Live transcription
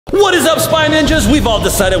What is up, Spy Ninjas? We've all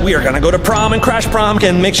decided we are gonna go to prom and crash prom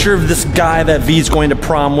and make sure this guy that V's going to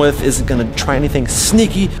prom with isn't gonna try anything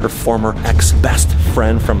sneaky. Her former ex-best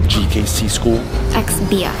friend from GKC school.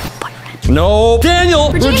 Ex-BF boyfriend. No.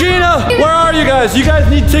 Daniel, Regina, where are you guys? You guys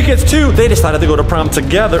need tickets too. They decided to go to prom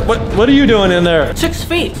together. What are you doing in there? 6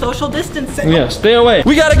 feet, social distancing. Yeah, stay away.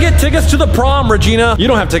 We gotta get tickets to the prom, Regina. You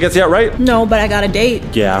don't have tickets yet, right? No, but I got a date.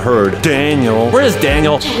 Yeah, I heard. Daniel. Where is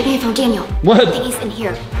Daniel? Chad, we found Daniel. What? I think he's in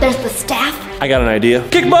here. There's the staff. I got an idea.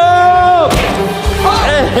 Kickball!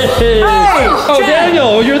 Hey! Oh,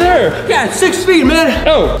 Daniel, you're there. Yeah, it's 6 feet, man.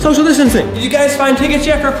 Oh. Social distancing. Did you guys find tickets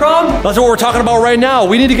yet for prom? That's what we're talking about right now.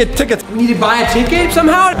 We need to get tickets. We need to buy a ticket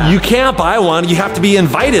somehow? You can't buy one. You have to be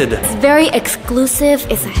invited. It's very exclusive.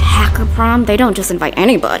 It's a hacker prom. They don't just invite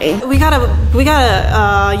anybody. We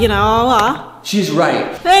gotta, you know, She's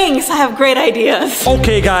right. thanks, I have great ideas.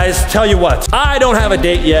 Okay, guys, tell you what. I don't have a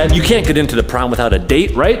date yet. You can't get into the prom without a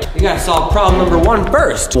date, right? You gotta solve problem number 1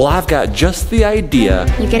 first. Well, I've got just the idea.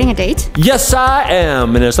 You getting a date? Yes, I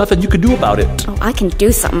am, and there's nothing you can do about it. Oh, I can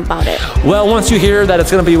do something about it. Well, once you hear that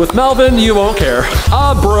it's gonna be with Melvin, you won't care.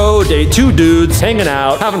 A bro date, 2 dudes, hanging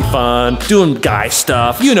out, having fun, doing guy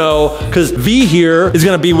stuff, you know, because V here is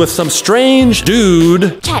gonna be with some strange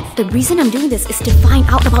dude. Chad, the reason I'm doing this is to find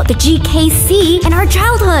out about the GKC and our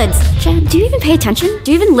childhoods. Chad, do you even pay attention?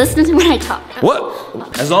 Do you even listen to when I talk?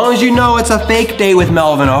 What? As long as you know it's a fake date with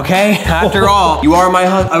Melvin, okay? After all, you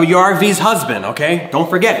are V's husband, okay? Don't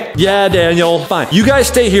forget it. Yeah, Daniel, fine. You guys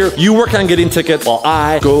stay here. You work on getting tickets while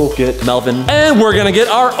I go get Melvin. And we're gonna get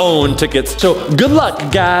our own tickets. So good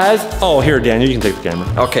luck, guys. Oh, here, Daniel, you can take the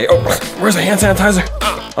camera. Okay, oh, where's the hand sanitizer?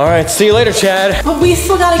 All right, see you later, Chad. But we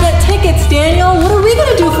still gotta get tickets, Daniel. What are we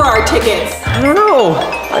gonna do for our tickets? I don't know.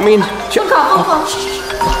 I mean, Phone call.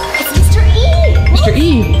 It's Mr. E. Mr.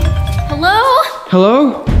 E. Hello?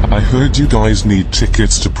 Hello? I heard you guys need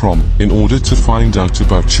tickets to prom in order to find out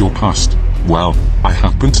about your past. Well, I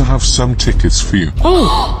happen to have some tickets for you.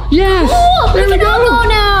 Oh, yes. Cool, we can all go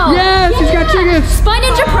now. Yes, he's got tickets. Spy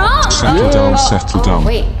Ninja prom. Settle down.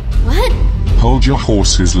 Wait, what? Hold your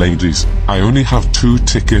horses, ladies. I only have 2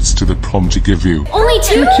 tickets to the prom to give you. Only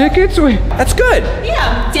 2? Tickets? Wait, that's good.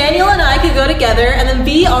 Yeah, Daniel and I could go together, and then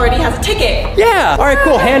V already has a ticket. Yeah. All right,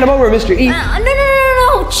 cool. Hand them over, Mr. E.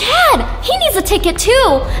 No, Chad, he needs a ticket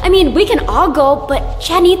too. I mean, we can all go, but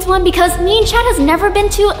Chad needs one because me and Chad has never been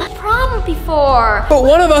to a prom before. But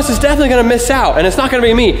one of us is definitely gonna miss out, and it's not gonna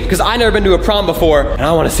be me, because I've never been to a prom before, and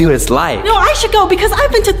I wanna see what it's like. No, I should go because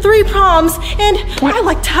I've been to 3 proms, and I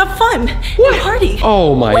like to have fun and party.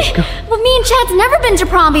 Oh my God. Well, me and Chad's never been to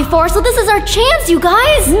prom before, so this is our chance, you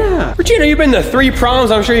guys. Yeah. Regina, you've been to 3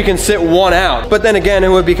 proms, I'm sure you can sit one out. But then again, it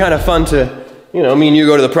would be kind of fun to, you know, me and you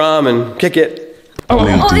go to the prom and kick it.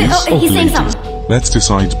 Ladies, he's saying something. let's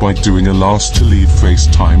decide by doing a last to leave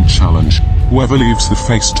FaceTime challenge. Whoever leaves the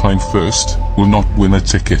FaceTime first will not win a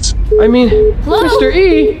ticket. I mean, Hello? Mr.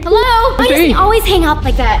 E. Hello? Why Mr. does E. he always hang up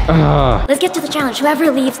like that? Let's get to the challenge.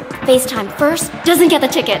 Whoever leaves FaceTime first doesn't get the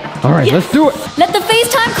ticket. All right, let's do it. Let the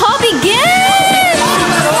FaceTime call begin!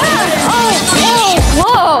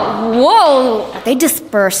 Whoa. They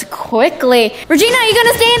disperse quickly. Regina, are you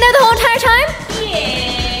gonna stay in there the whole entire time?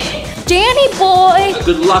 Yeah. Danny boy.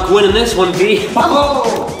 Good luck winning this one, V.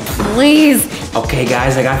 Please. Okay,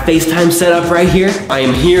 guys, I got FaceTime set up right here. I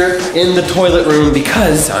am here in the toilet room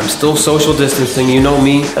because I'm still social distancing, you know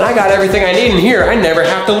me. And I got everything I need in here. I never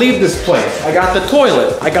have to leave this place. I got the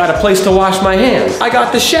toilet. I got a place to wash my hands. I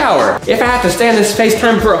got the shower. If I have to stay on this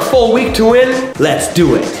FaceTime for a full week to win, let's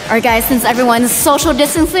do it. All right, guys, since everyone's social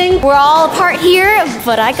distancing, we're all apart here,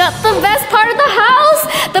 but I got the best part of the house.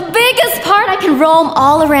 The biggest part. I can roam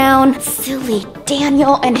all around. Silly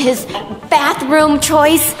Daniel and his bathroom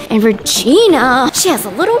choice. And Regina, she has a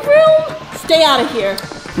little room. Stay out of here.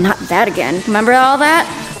 Not that again. Remember all that?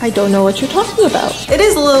 I don't know what you're talking about. It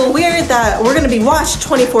is a little weird that we're gonna be watched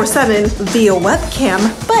 24/7 via webcam,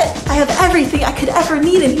 but I have everything I could ever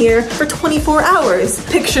need in here for 24 hours.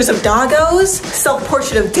 Pictures of doggos,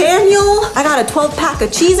 self-portrait of Daniel, I got a 12-pack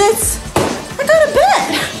of Cheez-Its. I got a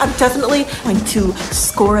bed. I'm definitely going to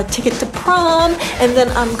score a ticket to prom, and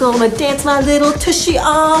then I'm gonna dance my little tushy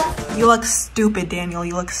off. You look stupid, Daniel.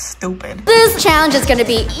 You look stupid. This challenge is gonna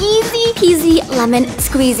be easy peasy lemon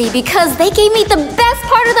squeezy because they gave me the best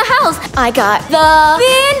part of the house. I got the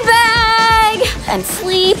bean bag. and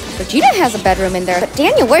sleep. Regina has a bedroom in there, but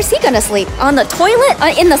Daniel, where's he gonna sleep? On the toilet?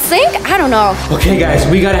 In the sink? I don't know. Okay, guys,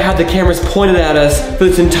 we gotta have the cameras pointed at us for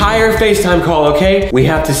this entire FaceTime call, okay? We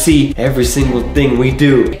have to see every single thing we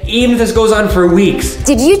do, even if this goes on for weeks.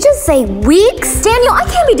 Did you just say weeks? Daniel, I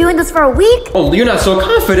can't be doing this for a week. Oh, you're not so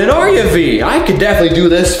confident, are you, V? I could definitely do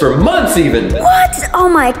this for months even. What? Oh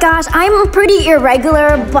my gosh, I'm pretty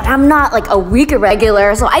irregular, but I'm not like a week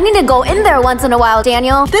irregular, so I need to go in there once in a while,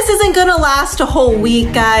 Daniel. This isn't gonna last a whole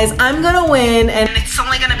week, guys. I'm gonna win, and it's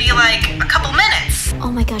only gonna be like a couple minutes.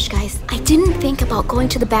 Oh my gosh, guys, I didn't think about going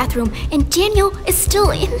to the bathroom, and Daniel is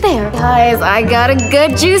still in there. Guys, I got a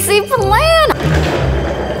good juicy plan.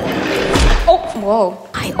 Oh, whoa.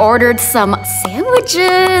 I ordered some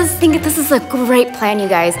sandwiches. I think this is a great plan, you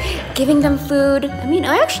guys. Giving them food. I mean,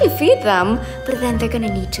 I actually feed them, but then they're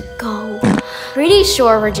gonna need to go. Pretty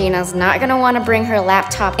sure Regina's not gonna wanna bring her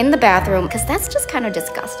laptop in the bathroom because that's just kind of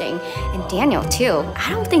disgusting. And Daniel too. I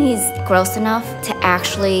don't think he's gross enough to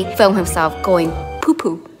actually film himself going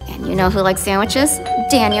poo-poo. And you know who likes sandwiches?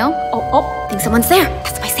 Daniel. Oh, I think someone's there.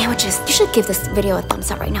 That's my sandwiches. You should give this video a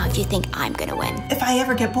thumbs up right now if you think I'm gonna win. If I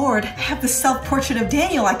ever get bored, I have this self-portrait of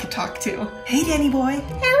Daniel I could talk to. Hey, Danny boy.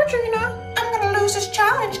 Hey, Regina. I'm gonna lose this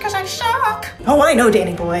challenge because I suck. Oh, I know,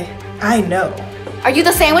 Danny boy. I know. Are you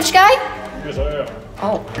the sandwich guy? Yes, I am.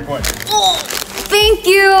 Oh. Thank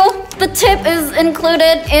you. The tip is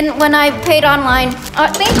included in when I paid online.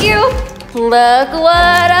 Thank you. Look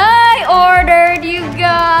what I ordered, you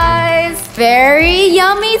guys. Very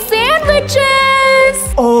yummy sandwiches.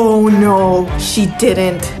 Oh no, she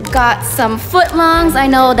didn't. Got some footlongs. I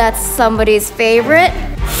know that's somebody's favorite.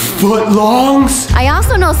 Footlongs? I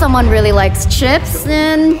also know someone really likes chips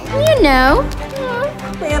and, you know.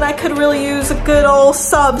 Man, I could really use a good old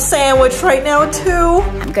sub sandwich right now too.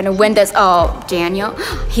 I'm gonna win this. Oh, Daniel,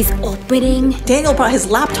 he's opening. Daniel brought his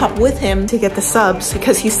laptop with him to get the subs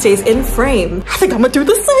because he stays in frame. I think I'm gonna do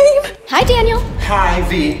the same. Hi, Daniel. Hi,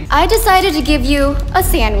 V. I decided to give you a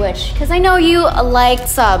sandwich because I know you like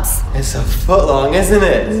subs. It's a footlong, isn't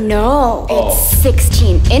it? No, it's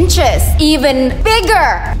 16 inches, even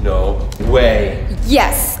bigger. No way.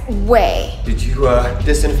 Yes, way. Did you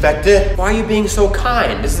disinfect it? Why are you being so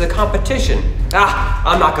kind? This is a competition.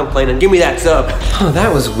 I'm not complaining. Give me that sub. Oh,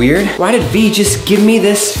 that was weird. Why did V just give me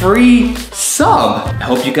this free sub? I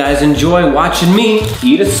hope you guys enjoy watching me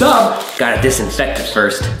eat a sub. Gotta disinfect it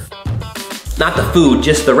first. Not the food,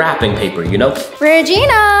 just the wrapping paper, you know?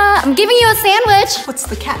 Regina, I'm giving you a sandwich. What's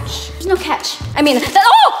the catch? There's no catch. I mean,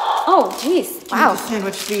 oh, jeez, wow.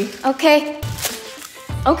 Sandwich fee. Okay.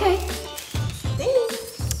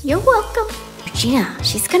 You're welcome. Regina,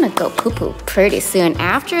 she's gonna go poo-poo pretty soon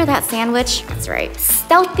after that sandwich. That's right.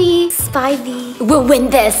 Stealthy, spivey. We'll win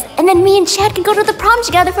this. And then me and Chad can go to the prom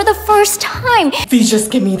together for the first time. These just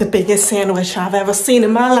give me the biggest sandwich I've ever seen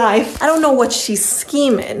in my life. I don't know what she's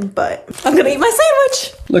scheming, but I'm gonna eat my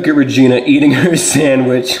sandwich. Look at Regina eating her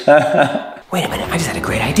sandwich. Wait a minute, I just had a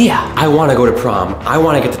great idea. I wanna go to prom. I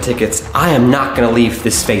wanna get the tickets. I am not gonna leave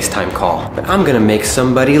this FaceTime call, but I'm gonna make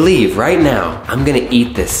somebody leave right now. I'm gonna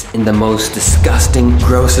eat this in the most disgusting,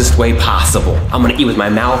 grossest way possible. I'm gonna eat with my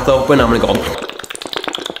mouth open. I'm gonna go,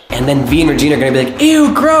 and then V and Regina are gonna be like,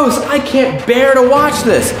 ew, gross, I can't bear to watch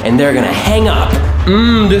this. And they're gonna hang up.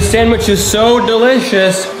 This sandwich is so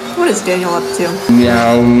delicious. What is Daniel up to?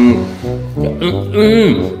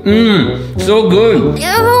 So good.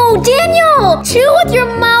 Oh, Daniel, chew with your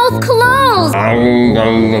mouth closed. Ew!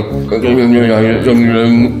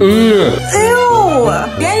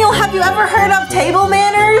 Daniel, have you ever heard of table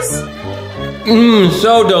manners?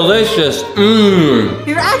 So delicious.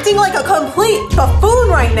 You're acting like a complete buffoon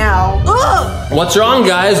right now. Ugh! What's wrong,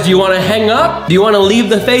 guys? Do you want to hang up? Do you want to leave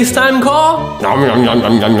the FaceTime call? Why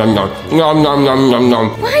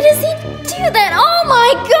does he do that? Oh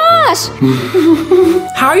my gosh!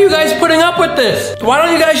 How are you guys putting up with this? Why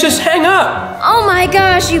don't you guys just hang up? Oh my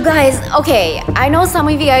gosh, you guys. Okay, I know some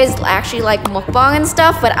of you guys actually like mukbang and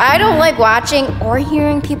stuff, but I don't like watching or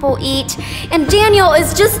hearing people eat. And Daniel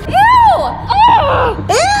is just, ew! Oh!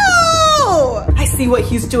 Ew! I see what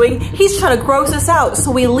he's doing. He's trying to gross us out,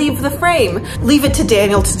 so we leave the frame. Leave it to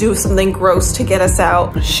Daniel to do something gross to get us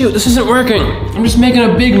out. Shoot, this isn't working. I'm just making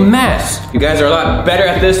a big mess. You guys are a lot better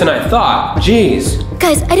at this than I thought. Jeez.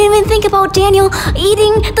 Guys, I didn't even think about Daniel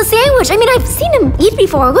eating the sandwich. I mean, I've seen him eat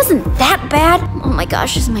before. It wasn't that bad. Oh my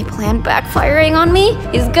gosh, is my plan backfiring on me?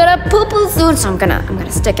 He's gonna poo-poo soon, so I'm gonna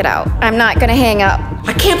stick it out. I'm not gonna hang up.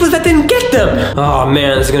 I can't believe that didn't get them. Oh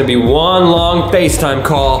man, this is gonna be one long FaceTime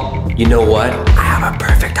call. You know what? I have a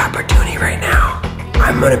perfect opportunity right now.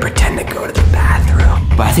 I'm gonna pretend to go to the bathroom.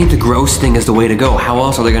 But I think the gross thing is the way to go. How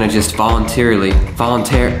else are they gonna just how do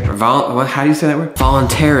you say that word?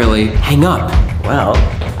 Voluntarily hang up. Well,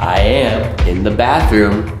 I am in the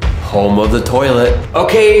bathroom. Home of the toilet.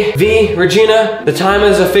 Okay, V, Regina, the time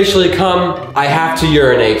has officially come. I have to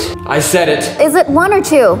urinate. I said it. Is it 1 or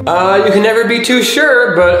 2? You can never be too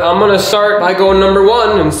sure, but I'm gonna start by going number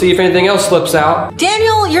 1 and see if anything else slips out.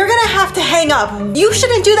 Daniel, you're gonna have to hang up. You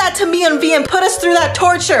shouldn't do that to me and V and put us through that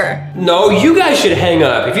torture. No, you guys should hang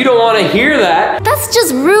up if you don't want to hear that. That's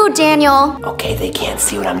just rude, Daniel. Okay, they can't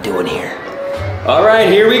see what I'm doing here. All right,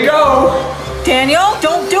 here we go. Daniel,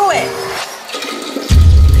 don't do it.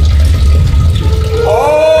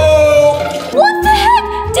 Oh! What the heck?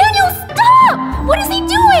 Daniel, stop! What is he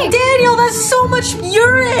doing? Daniel, that's so much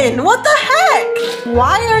urine. What the heck?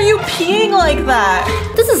 Why are you peeing like that?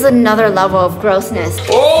 This is another level of grossness.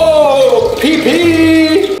 Oh! Pee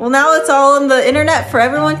pee! Well, now it's all on the internet for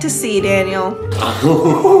everyone to see, Daniel.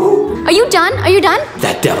 Are you done? Are you done?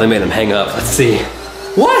 That definitely made him hang up. Let's see.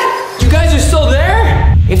 What? You guys are still there?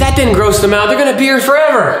 If that didn't gross them out, they're gonna be here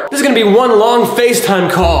forever. This is gonna be one long FaceTime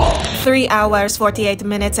call. 3 hours, 48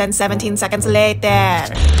 minutes, and 17 seconds later.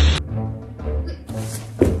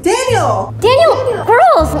 Daniel! Daniel,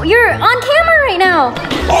 girls, you're on camera right now.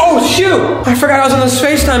 Oh shoot! I forgot I was on this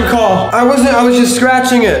FaceTime call. I was just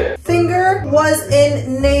scratching it. Finger was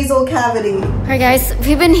in nasal cavity. All right, guys,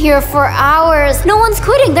 we've been here for hours. No one's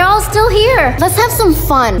quitting. They're all still here. Let's have some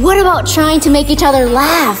fun. What about trying to make each other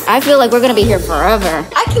laugh? I feel like we're gonna be here forever.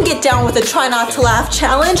 I can get down with a try not to laugh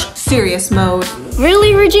challenge. Serious mode.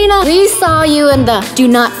 Really, Regina? We saw you in the do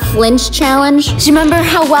not flinch challenge. Do you remember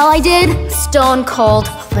how well I did? Stone cold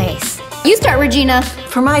face. You start, Regina.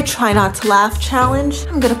 For my try not to laugh challenge,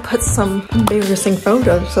 I'm gonna put some embarrassing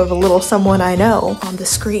photos of a little someone I know on the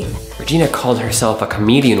screen. Regina called herself a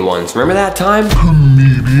comedian once. Remember that time?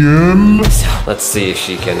 Comedian? So, let's see if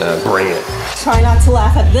she can bring it. Try not to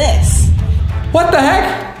laugh at this. What the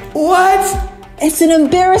heck? What? It's an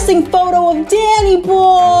embarrassing photo of Danny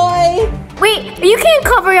boy. Wait, you can't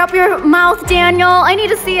cover up your mouth, Daniel. I need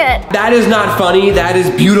to see it. That is not funny. That is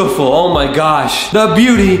beautiful. Oh my gosh. The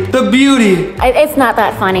beauty. The beauty. It's not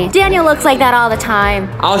that funny. Daniel looks like that all the time.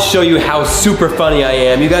 I'll show you how super funny I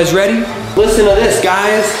am. You guys ready? Listen to this,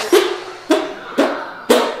 guys.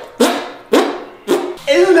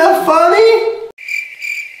 Isn't that funny?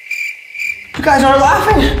 You guys aren't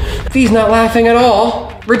laughing. V's not laughing at all.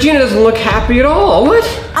 Regina doesn't look happy at all. What?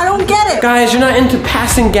 I don't get it. Guys, you're not into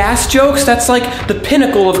passing gas jokes? That's like the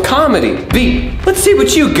pinnacle of comedy. V, let's see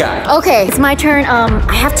what you got. Okay, it's my turn.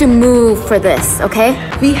 I have to move for this, okay?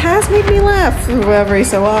 He has made me laugh every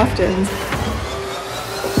so often.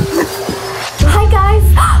 Hi, guys.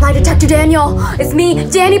 Lie detector Daniel. It's me,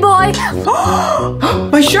 Danny boy.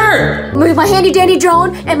 My shirt. With my handy dandy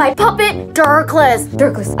drone and my puppet, Dirkless.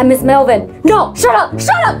 Dirkless, I miss Melvin. No, shut up,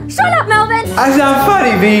 shut up, shut up, Melvin. That's not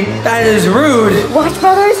funny, V. That is rude. Watch,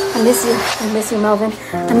 brothers. I miss you, Melvin.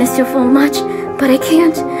 I miss you so much, but I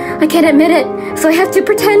can't admit it. So I have to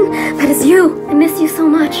pretend that it's you. I miss you so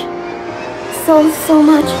much. So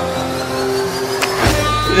much.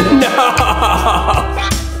 No!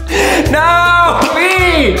 No!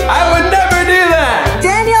 V! I would never do that!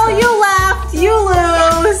 Daniel, you laughed. You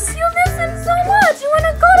lose. You miss him so much. You want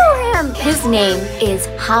to cuddle him. His name is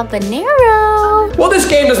Habanero. Well, this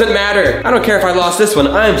game doesn't matter. I don't care if I lost this one.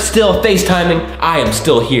 I am still FaceTiming. I am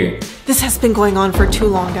still here. This has been going on for too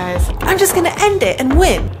long, guys. I'm just gonna end it and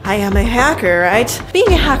win. I am a hacker, right? Being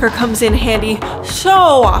a hacker comes in handy so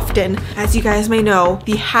often. As you guys may know,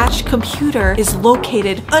 the hatch computer is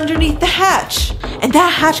located underneath the hatch. And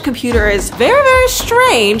that hatch computer is very, very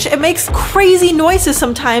strange. It makes crazy noises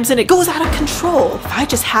sometimes and it goes out of control. If I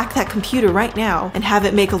just hack that computer right now and have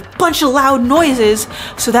it make a bunch of loud noises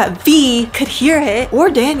so that V could hear it, or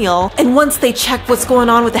Daniel, and once they check what's going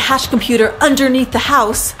on with the hatch computer underneath the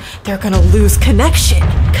house, they're gonna lose connection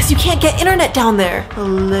because you can't get internet down there. A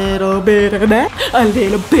little bit of that, a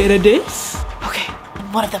little bit of this. Okay,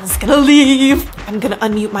 one of them is gonna leave. I'm gonna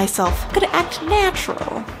unmute myself. I'm gonna act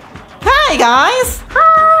natural. Hi guys!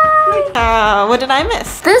 Hi! What did I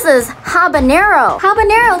miss? This is Habanero.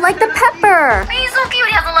 Habanero, like the pepper. He's so cute.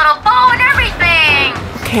 He has a little bow and everything.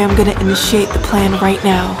 Okay, I'm gonna initiate the plan right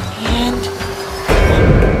now. And...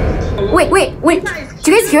 Wait. Did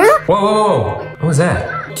you guys hear that? Whoa. What was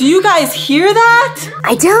that? Do you guys hear that?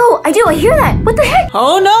 I do, I hear that. What the heck?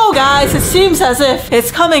 Oh no, guys, it seems as if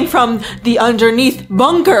it's coming from the underneath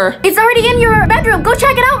bunker. It's already in your bedroom. Go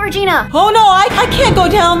check it out, Regina. Oh no, I can't go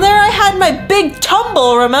down there. I had my big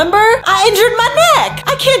tumble, remember? I injured my neck.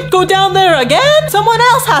 I can't go down there again. Someone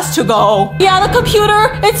else has to go. Yeah, the computer,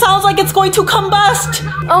 it sounds like it's going to combust.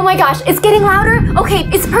 Oh my gosh, it's getting louder. Okay,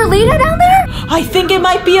 is Perlita down there? I think it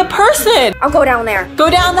might be a person. I'll go down there. Go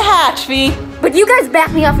down the hatch, V. But you guys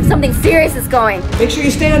back me up if something serious is going. Make sure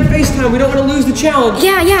you stay on FaceTime. We don't want to lose the challenge.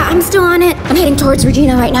 Yeah, I'm still on it. I'm heading towards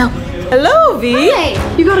Regina right now. Hello, V.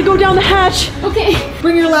 Hi. You gotta go down the hatch. Okay.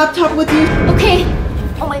 Bring your laptop with you. Okay.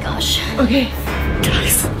 Oh my gosh. Okay.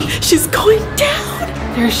 Guys, she's going down.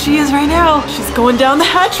 There she is right now. She's going down the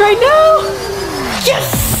hatch right now.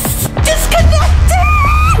 Yes!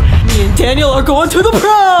 Disconnected! Me and Daniel are going to the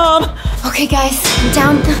prom. Okay, guys, I'm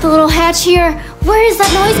down the little hatch here. Where is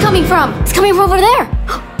that noise coming from? It's coming from over there.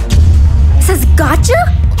 It says gotcha?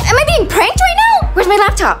 Am I being pranked right now? Where's my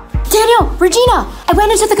laptop? Daniel, Regina, I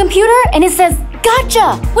went into the computer and it says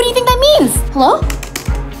gotcha. What do you think that means? Hello?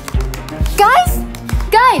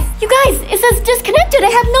 Guys, you guys, it says disconnected. I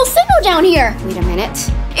have no signal down here. Wait a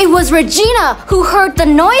minute. It was Regina who heard the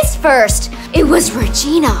noise first. It was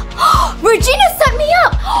Regina. Regina set me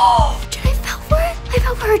up. Did I fall for it? I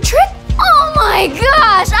fell for her trick? Oh my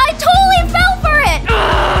gosh, I totally fell for it!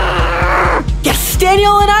 Yes,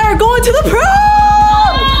 Daniel and I are going to the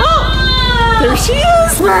prom! Oh, there she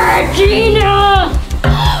is! Regina!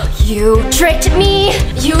 You tricked me!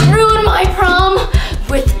 You ruined my prom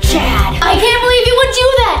with Chad. I can't believe you would do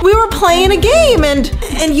that! We were playing a game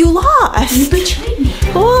and you lost. You betrayed me.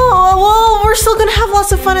 Oh, well, we're still gonna have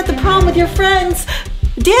lots of fun at the prom with your friends.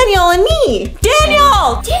 Daniel and me.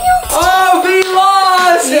 Daniel! Oh, we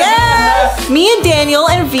lost! Yes! Me and Daniel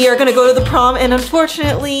and V are gonna go to the prom, and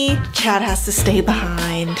unfortunately, Chad has to stay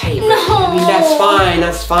behind. No. I mean,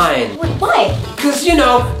 that's fine. Wait, why? Because, you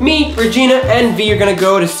know, me, Regina, and V are gonna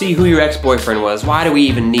go to see who your ex-boyfriend was. Why do we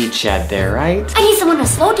even need Chad there, right? I need someone to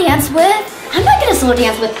slow dance with. I'm not gonna slow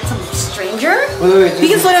dance with some stranger. Wait, You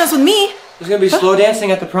can slow dance with me. There's gonna be slow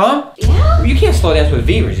dancing at the prom? Yeah? You can't slow dance with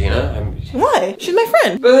V, Regina. Why? She's my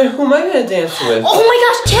friend. But then who am I gonna dance with? Oh my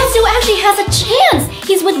gosh, Chad still actually has a chance.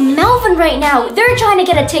 He's with Melvin right now. They're trying to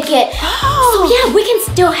get a ticket. So yeah, we can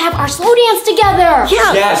still have our slow dance together.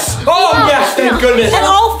 Yeah. Yes! Oh, Yeah. yes, thank goodness! And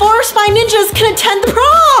all 4 Spy Ninjas can attend the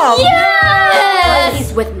prom. Yes!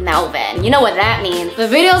 He's with Melvin. You know what that means. The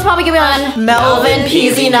video's probably gonna be on Melvin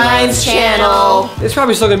PZ9's channel. It's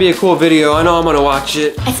probably still gonna be a cool video. I know I'm gonna watch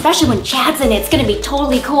it. Especially when Chad's in it. It's gonna be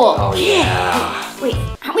totally cool. Oh, yeah. Wait,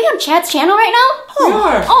 aren't we on Chad's channel right now? We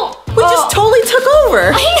are. Oh, We just totally took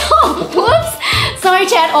over. I know. Whoops. Sorry,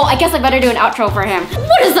 Chad. Oh, I guess I better do an outro for him.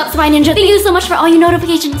 What is up, Spy Ninja? Thank you so much for all your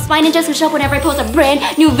notifications. Spy Ninjas will show up whenever I post a brand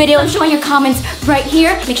new video. I'm showing your comments right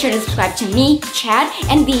here. Make sure to subscribe to me, Chad,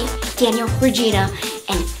 and B, Daniel, Regina,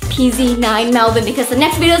 and PZ9 Melvin, because the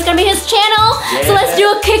next video is gonna be his channel. So let's do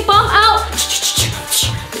a kick bomb out.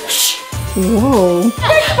 Whoa.